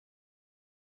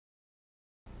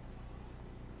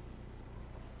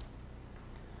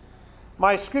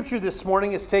My scripture this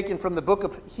morning is taken from the book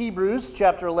of Hebrews,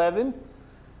 chapter 11,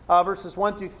 verses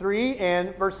 1 through 3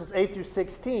 and verses 8 through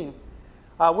 16.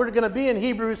 We're going to be in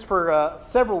Hebrews for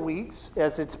several weeks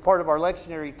as it's part of our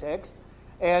lectionary text,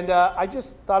 and I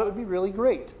just thought it would be really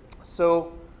great.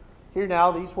 So, hear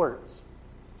now these words.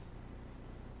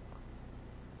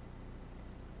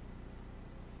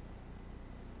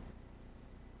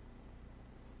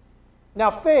 Now,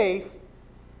 faith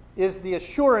is the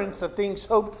assurance of things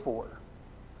hoped for,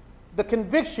 the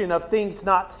conviction of things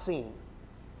not seen.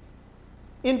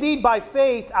 Indeed, by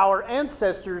faith, our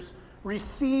ancestors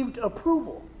received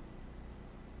approval.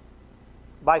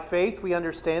 By faith, we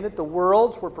understand that the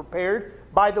worlds were prepared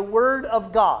by the word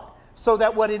of God, so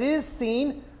that what it is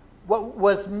seen, what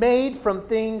was made from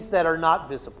things that are not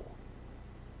visible.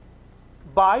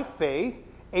 By faith,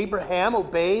 Abraham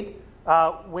obeyed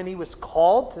when he was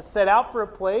called to set out for a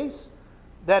place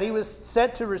that he was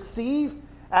set to receive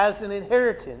as an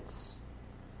inheritance.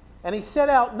 And he set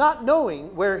out not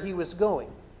knowing where he was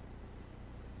going.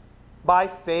 By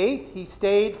faith, he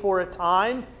stayed for a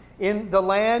time in the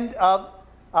land of,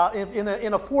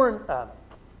 in a foreign,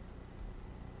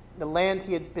 the land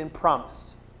he had been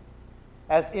promised,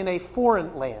 as in a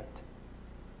foreign land,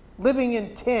 living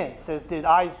in tents, as did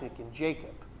Isaac and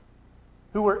Jacob,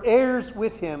 who were heirs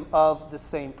with him of the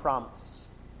same promise.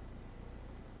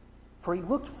 For he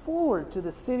looked forward to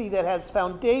the city that has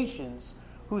foundations,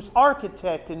 whose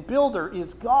architect and builder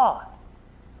is God.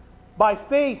 By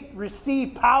faith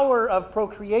received power of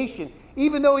procreation,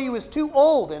 even though he was too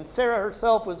old and Sarah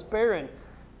herself was barren,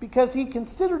 because he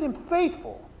considered him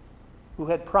faithful who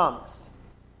had promised.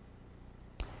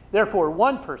 Therefore,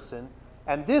 one person,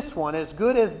 and this one as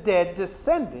good as dead,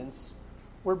 descendants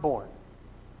were born,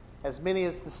 as many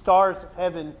as the stars of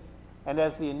heaven and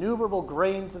as the innumerable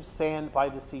grains of sand by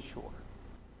the seashore.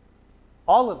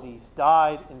 All of these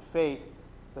died in faith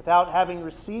without having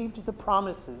received the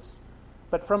promises,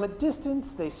 but from a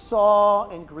distance they saw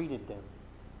and greeted them.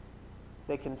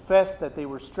 They confessed that they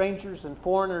were strangers and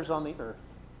foreigners on the earth.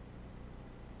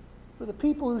 For the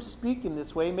people who speak in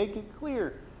this way make it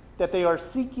clear that they are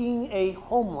seeking a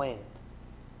homeland.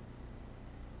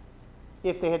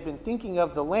 If they had been thinking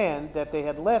of the land that they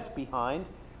had left behind,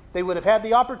 they would have had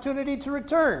the opportunity to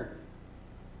return.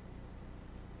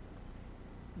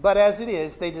 But as it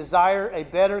is, they desire a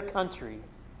better country,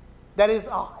 that is,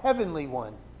 a heavenly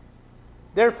one.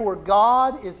 Therefore,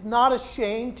 God is not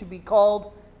ashamed to be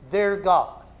called their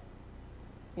God.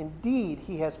 Indeed,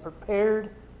 he has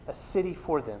prepared a city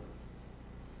for them.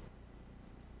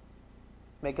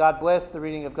 May God bless the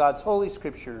reading of God's Holy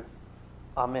Scripture.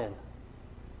 Amen.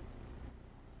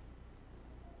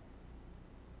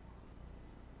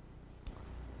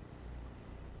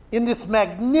 In this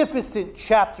magnificent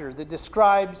chapter that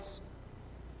describes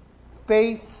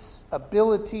faith's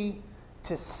ability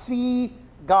to see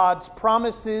God's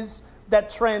promises that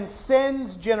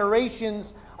transcends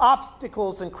generations,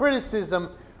 obstacles, and criticism,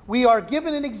 we are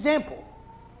given an example.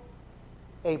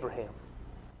 Abraham.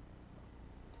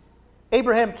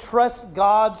 Abraham trusts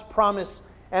God's promise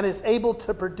and is able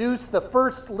to produce the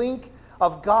first link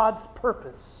of God's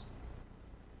purpose,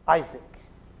 Isaac.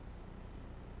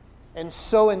 And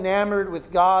so enamored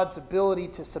with God's ability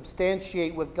to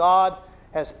substantiate what God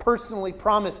has personally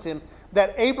promised him,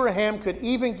 that Abraham could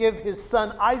even give his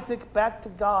son Isaac back to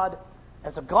God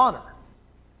as a goner,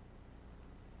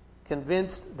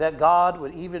 convinced that God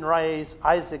would even raise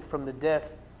Isaac from the dead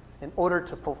in order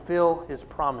to fulfill his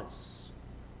promise.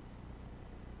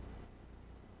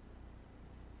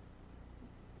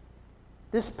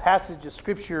 This passage of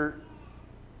Scripture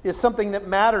is something that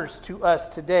matters to us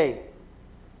today.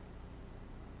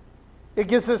 It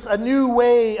gives us a new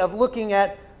way of looking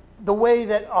at the way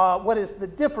that, what is the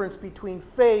difference between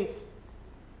faith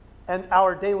and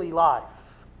our daily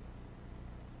life.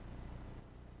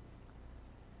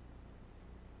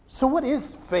 So what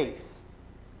is faith?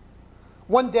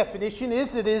 One definition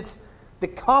is it is the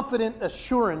confident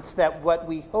assurance that what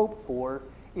we hope for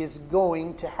is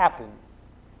going to happen.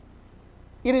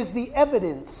 It is the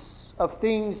evidence of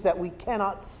things that we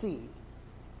cannot see.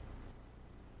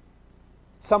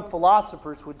 Some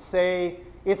philosophers would say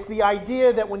it's the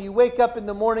idea that when you wake up in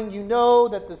the morning, you know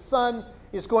that the sun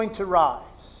is going to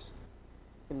rise,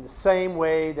 in the same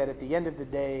way that at the end of the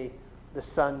day, the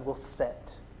sun will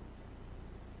set.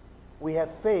 We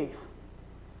have faith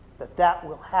that that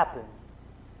will happen.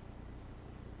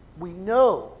 We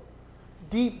know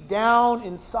deep down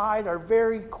inside our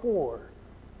very core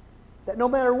that no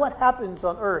matter what happens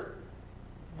on earth,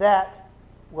 that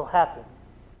will happen.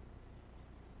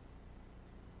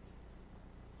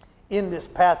 In this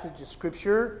passage of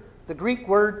Scripture, the Greek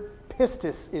word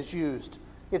pistis is used.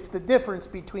 It's the difference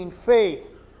between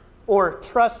faith or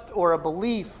trust or a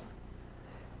belief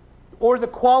or the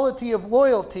quality of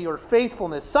loyalty or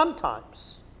faithfulness.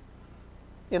 Sometimes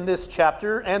in this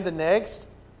chapter and the next,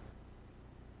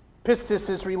 pistis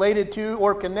is related to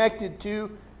or connected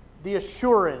to the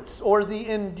assurance or the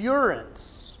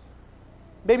endurance,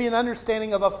 maybe an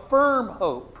understanding of a firm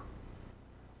hope,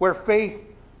 where faith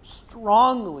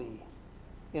strongly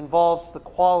involves the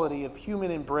quality of human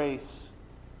embrace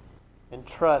and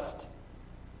trust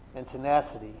and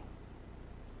tenacity.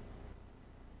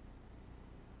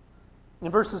 In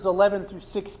verses 11 through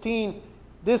 16,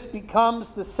 this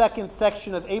becomes the second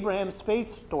section of Abraham's faith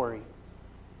story,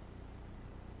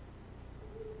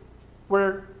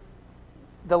 where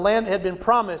the land had been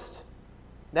promised.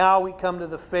 Now we come to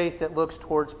the faith that looks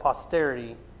towards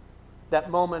posterity, that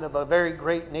moment of a very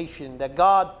great nation that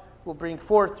God will bring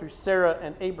forth through Sarah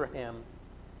and Abraham.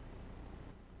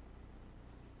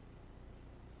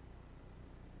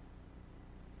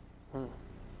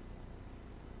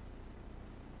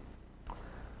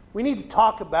 We need to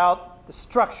talk about the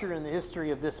structure and the history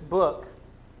of this book.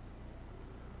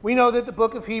 We know that the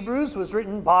book of Hebrews was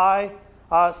written by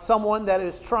someone that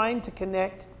is trying to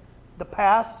connect the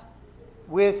past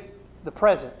with the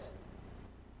present.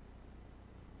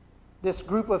 This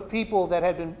group of people that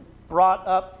had been brought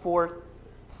up for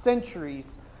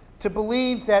centuries to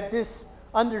believe that this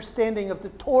understanding of the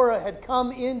Torah had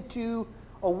come into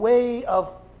a way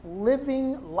of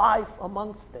living life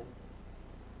amongst them.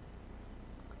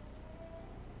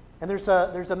 And there's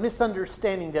a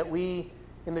misunderstanding that we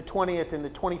in the 20th and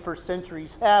the 21st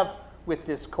centuries have with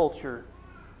this culture.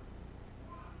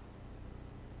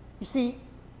 You see,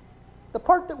 the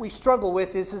part that we struggle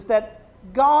with is that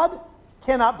God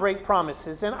cannot break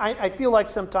promises. And I feel like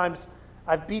sometimes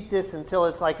I've beat this until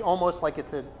it's like almost like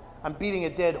I'm beating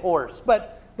a dead horse.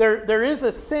 But there is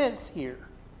a sense here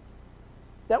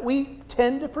that we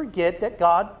tend to forget that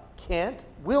God can't,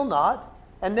 will not,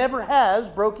 and never has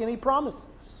broke any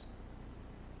promises.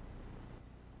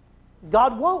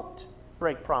 God won't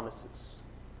break promises.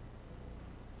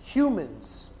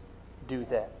 Humans do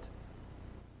that.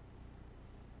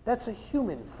 That's a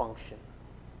human function.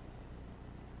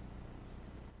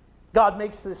 God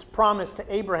makes this promise to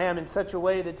Abraham in such a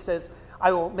way that says,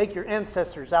 I will make your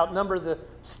ancestors outnumber the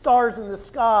stars in the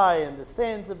sky and the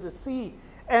sands of the sea.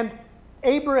 And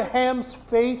Abraham's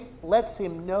faith lets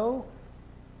him know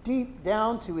deep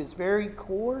down to his very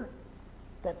core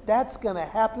that that's going to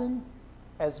happen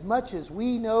as much as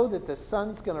we know that the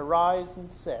sun's going to rise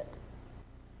and set.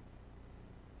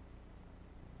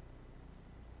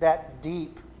 That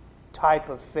deep type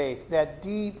of faith, that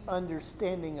deep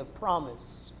understanding of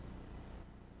promise.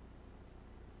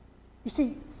 You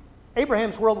see,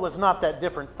 Abraham's world was not that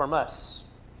different from us.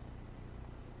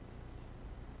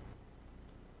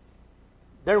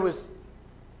 There was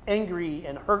angry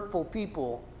and hurtful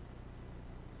people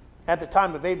at the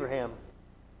time of Abraham.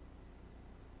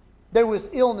 There was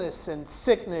illness and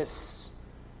sickness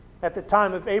at the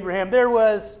time of Abraham. There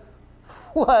was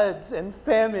floods and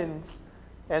famines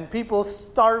and people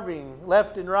starving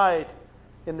left and right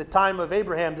in the time of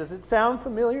Abraham. Does it sound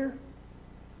familiar?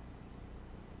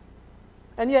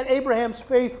 And yet Abraham's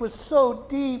faith was so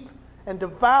deep and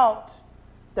devout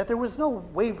that there was no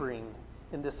wavering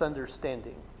in this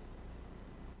understanding.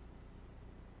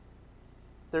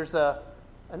 There's an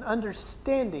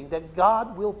understanding that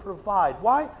God will provide.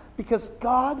 Why? Because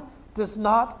God does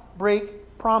not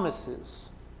break promises.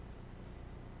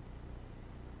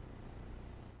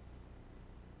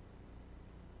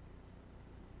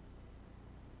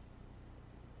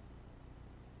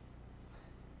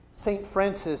 St.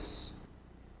 Francis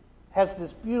has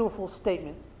this beautiful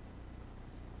statement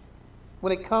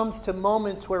when it comes to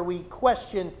moments where we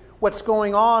question what's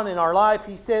going on in our life.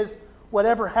 He says,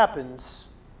 whatever happens,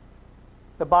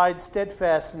 abide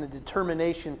steadfast in the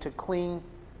determination to cling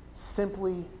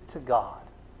simply to God.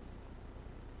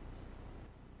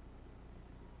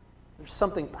 There's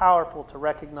something powerful to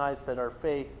recognize that our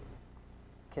faith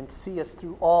can see us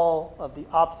through all of the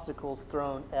obstacles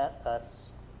thrown at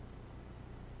us.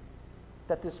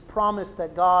 That this promise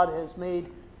that God has made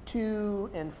to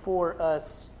and for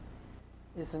us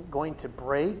isn't going to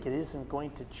break, it isn't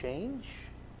going to change.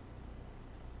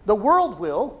 The world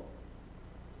will.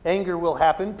 Anger will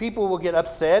happen. People will get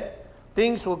upset.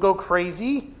 Things will go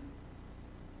crazy.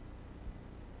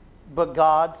 But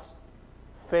God's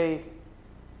faith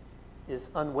is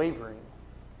unwavering.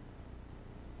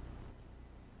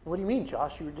 What do you mean,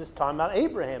 Josh? You were just talking about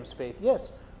Abraham's faith.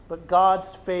 Yes, but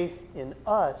God's faith in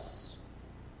us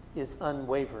is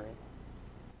unwavering.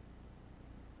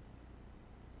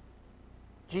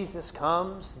 Jesus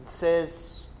comes and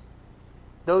says,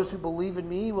 those who believe in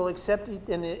me will accept it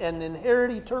and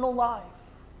inherit eternal life.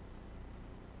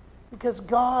 Because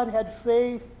God had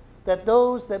faith that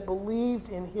those that believed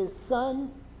in his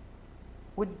Son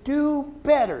would do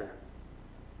better.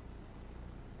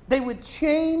 They would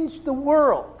change the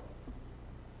world.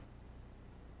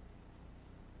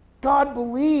 God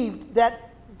believed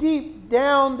that deep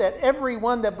down that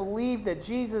everyone that believed that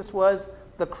Jesus was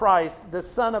the Christ, the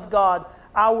Son of God,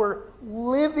 our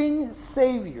living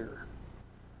Savior,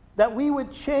 that we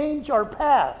would change our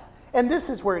path. And this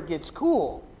is where it gets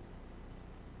cool.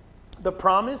 The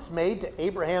promise made to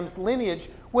Abraham's lineage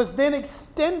was then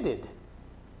extended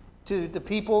to the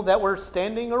people that were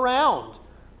standing around,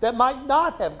 that might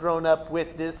not have grown up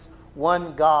with this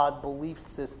one God belief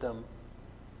system.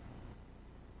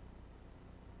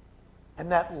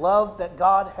 And that love that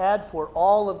God had for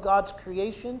all of God's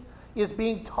creation is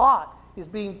being taught, is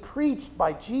being preached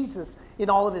by Jesus in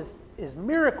all of his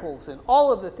miracles and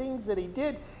all of the things that he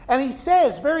did. And he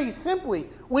says very simply,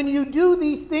 when you do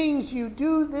these things, you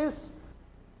do this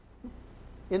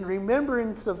in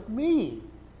remembrance of me.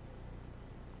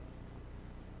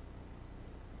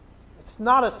 It's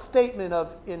not a statement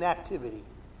of inactivity.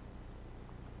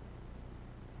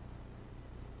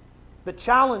 The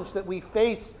challenge that we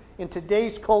face in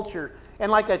today's culture,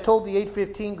 and like I told the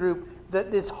 815 group,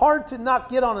 that it's hard to not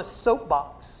get on a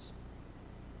soapbox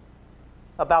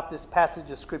about this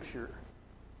passage of Scripture.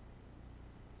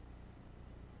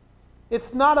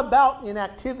 It's not about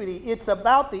inactivity. It's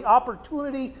about the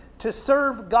opportunity to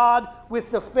serve God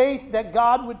with the faith that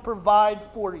God would provide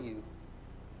for you.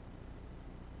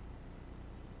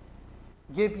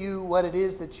 Give you what it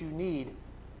is that you need.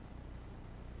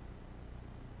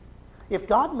 If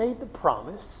God made the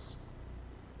promise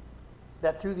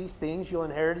that through these things you'll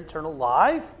inherit eternal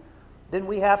life, then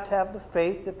we have to have the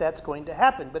faith that that's going to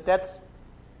happen. But that's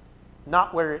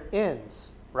not where it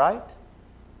ends, right?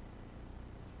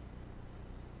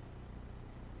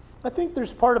 I think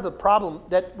there's part of the problem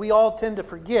that we all tend to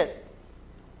forget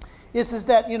is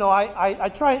that, I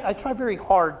try very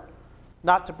hard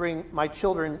not to bring my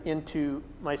children into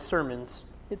my sermons.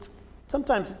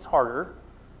 Sometimes it's harder.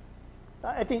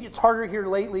 I think it's harder here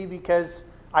lately because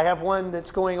I have one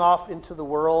that's going off into the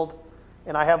world,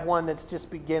 and I have one that's just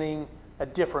beginning a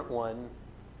different one.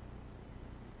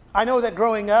 I know that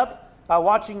growing up,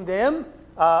 watching them,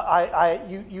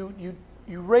 you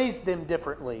raise them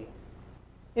differently.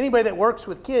 Anybody that works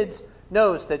with kids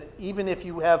knows that even if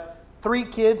you have 3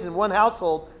 kids in one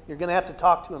household, you're going to have to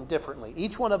talk to them differently.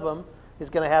 Each one of them is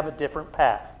going to have a different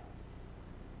path.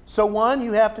 So one,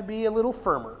 you have to be a little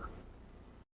firmer.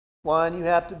 One, you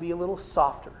have to be a little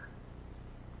softer.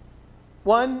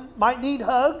 One might need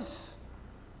hugs.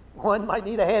 One might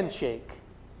need a handshake.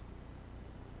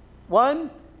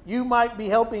 One, you might be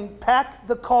helping pack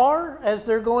the car as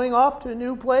they're going off to a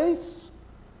new place,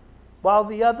 while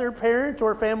the other parent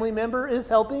or family member is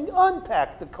helping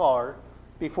unpack the car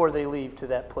before they leave to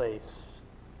that place.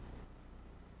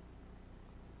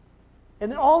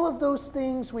 And in all of those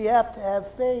things, we have to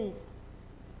have faith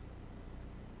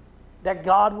that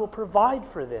God will provide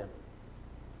for them.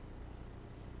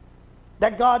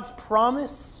 That God's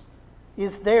promise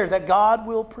is there, that God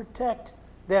will protect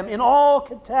them in all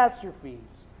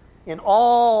catastrophes, in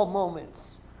all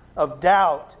moments of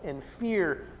doubt and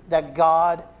fear, that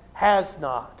God has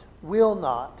not, will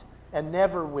not, and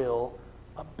never will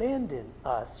abandon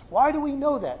us. Why do we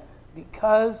know that?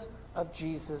 Because of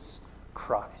Jesus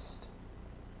Christ.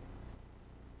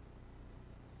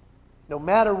 No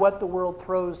matter what the world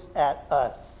throws at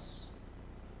us,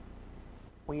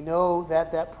 we know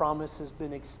that that promise has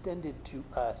been extended to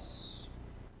us.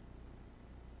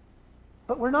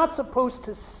 But we're not supposed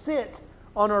to sit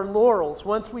on our laurels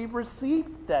once we've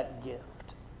received that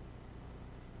gift.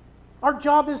 Our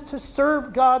job is to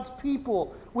serve God's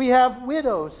people. We have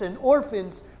widows and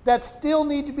orphans that still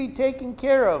need to be taken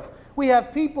care of. We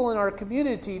have people in our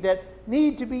community that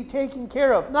need to be taken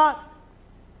care of, not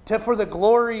for the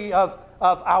glory of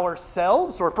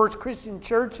ourselves or First Christian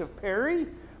Church of Perry,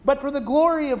 but for the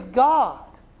glory of God.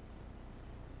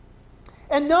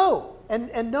 And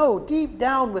know deep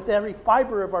down with every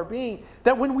fiber of our being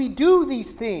that when we do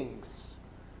these things,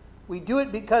 we do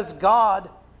it because God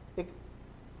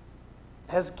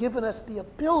has given us the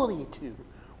ability to.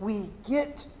 We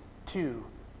get to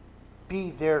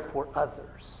be there for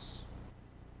others.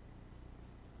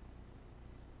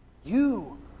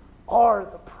 You are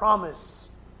the promise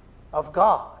of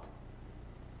God.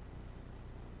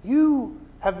 You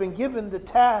have been given the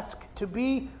task to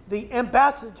be the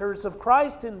ambassadors of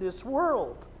Christ in this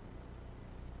world.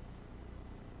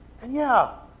 And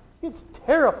yeah, It's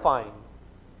terrifying.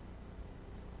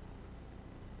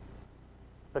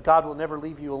 But God will never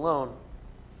leave you alone.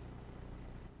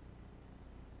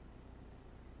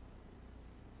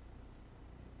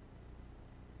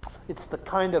 It's the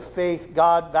kind of faith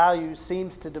God values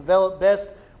seems to develop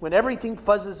best when everything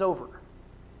fuzzes over.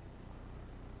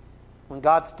 When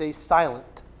God stays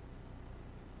silent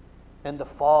and the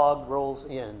fog rolls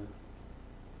in.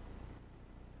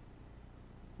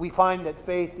 We find that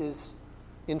faith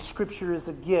in Scripture is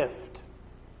a gift.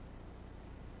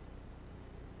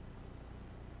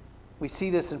 We see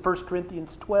this in 1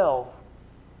 Corinthians 12.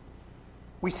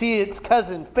 We see its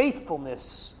cousin,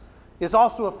 faithfulness, is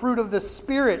also a fruit of the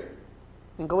Spirit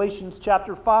in Galatians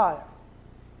chapter 5.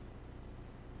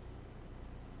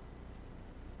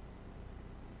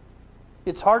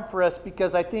 It's hard for us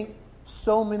because I think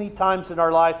so many times in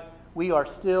our life we are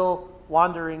still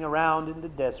wandering around in the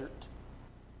desert,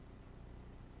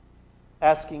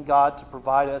 asking God to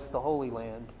provide us the Holy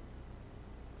Land,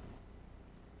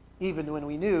 even when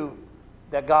we knew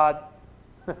that God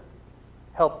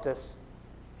helped us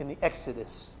in the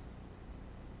Exodus.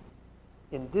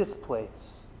 In this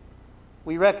place,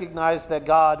 we recognize that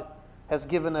God has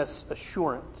given us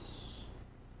assurance,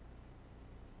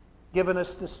 given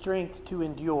us the strength to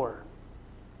endure.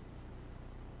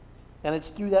 And it's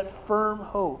through that firm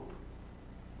hope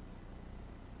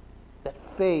that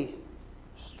faith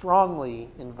strongly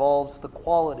involves the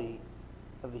quality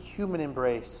of the human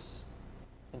embrace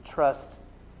and trust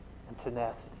and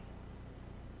tenacity.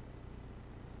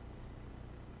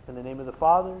 In the name of the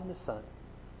Father, and the Son,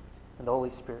 and the Holy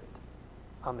Spirit.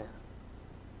 Amen.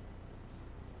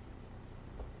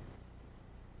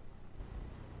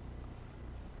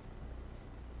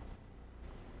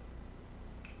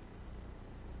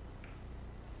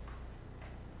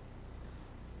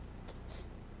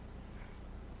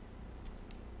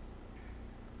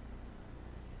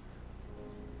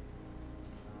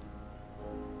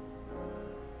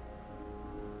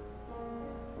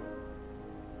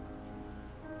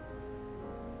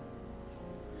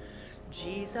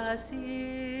 Jesus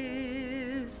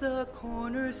is the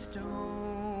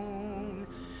cornerstone,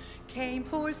 came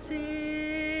for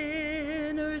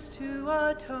sinners to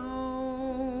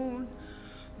atone.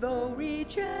 Though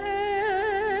rejected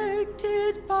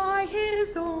by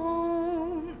his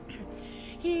own,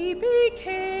 he became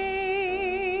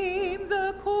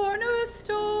the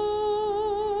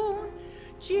cornerstone.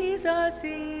 Jesus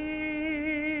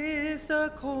is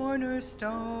the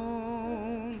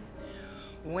cornerstone.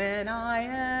 When I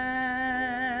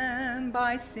am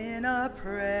by sin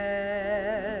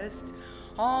oppressed,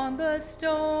 on the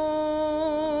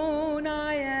stone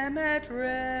I am at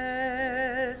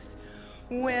rest.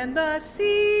 When the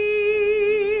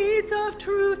seeds of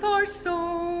truth are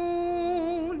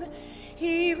sown,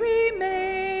 he remains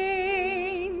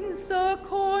the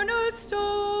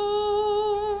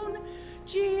cornerstone.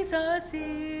 Jesus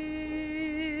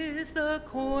is the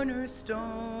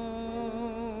cornerstone.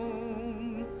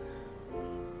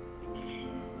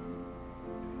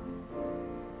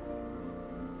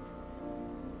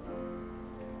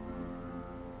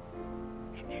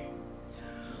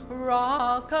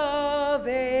 Rock of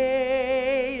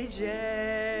ages,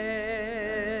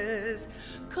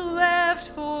 cleft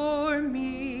for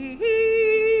me,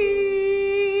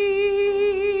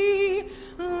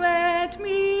 let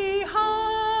me hide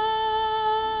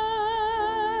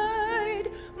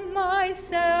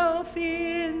myself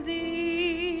in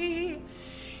thee,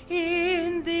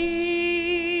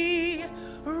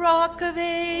 Rock of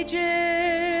ages,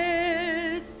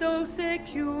 so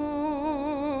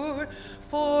secure,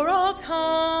 for all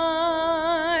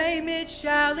time it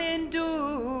shall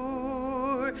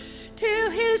endure,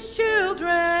 till his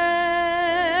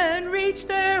children reach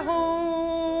their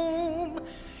home.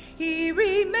 He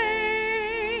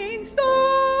remains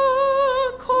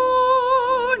the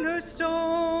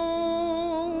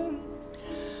cornerstone,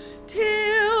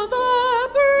 till the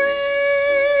breaking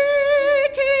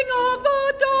of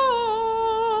the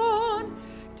dawn,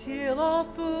 till all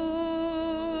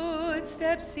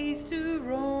footsteps cease to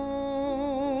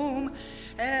roam.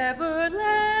 Ever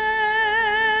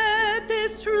let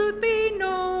this truth be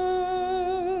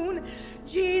known: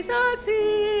 Jesus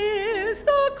is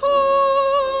the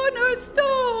cornerstone.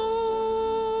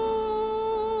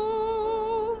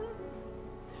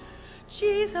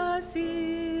 Jesus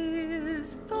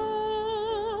is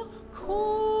the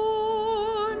cornerstone.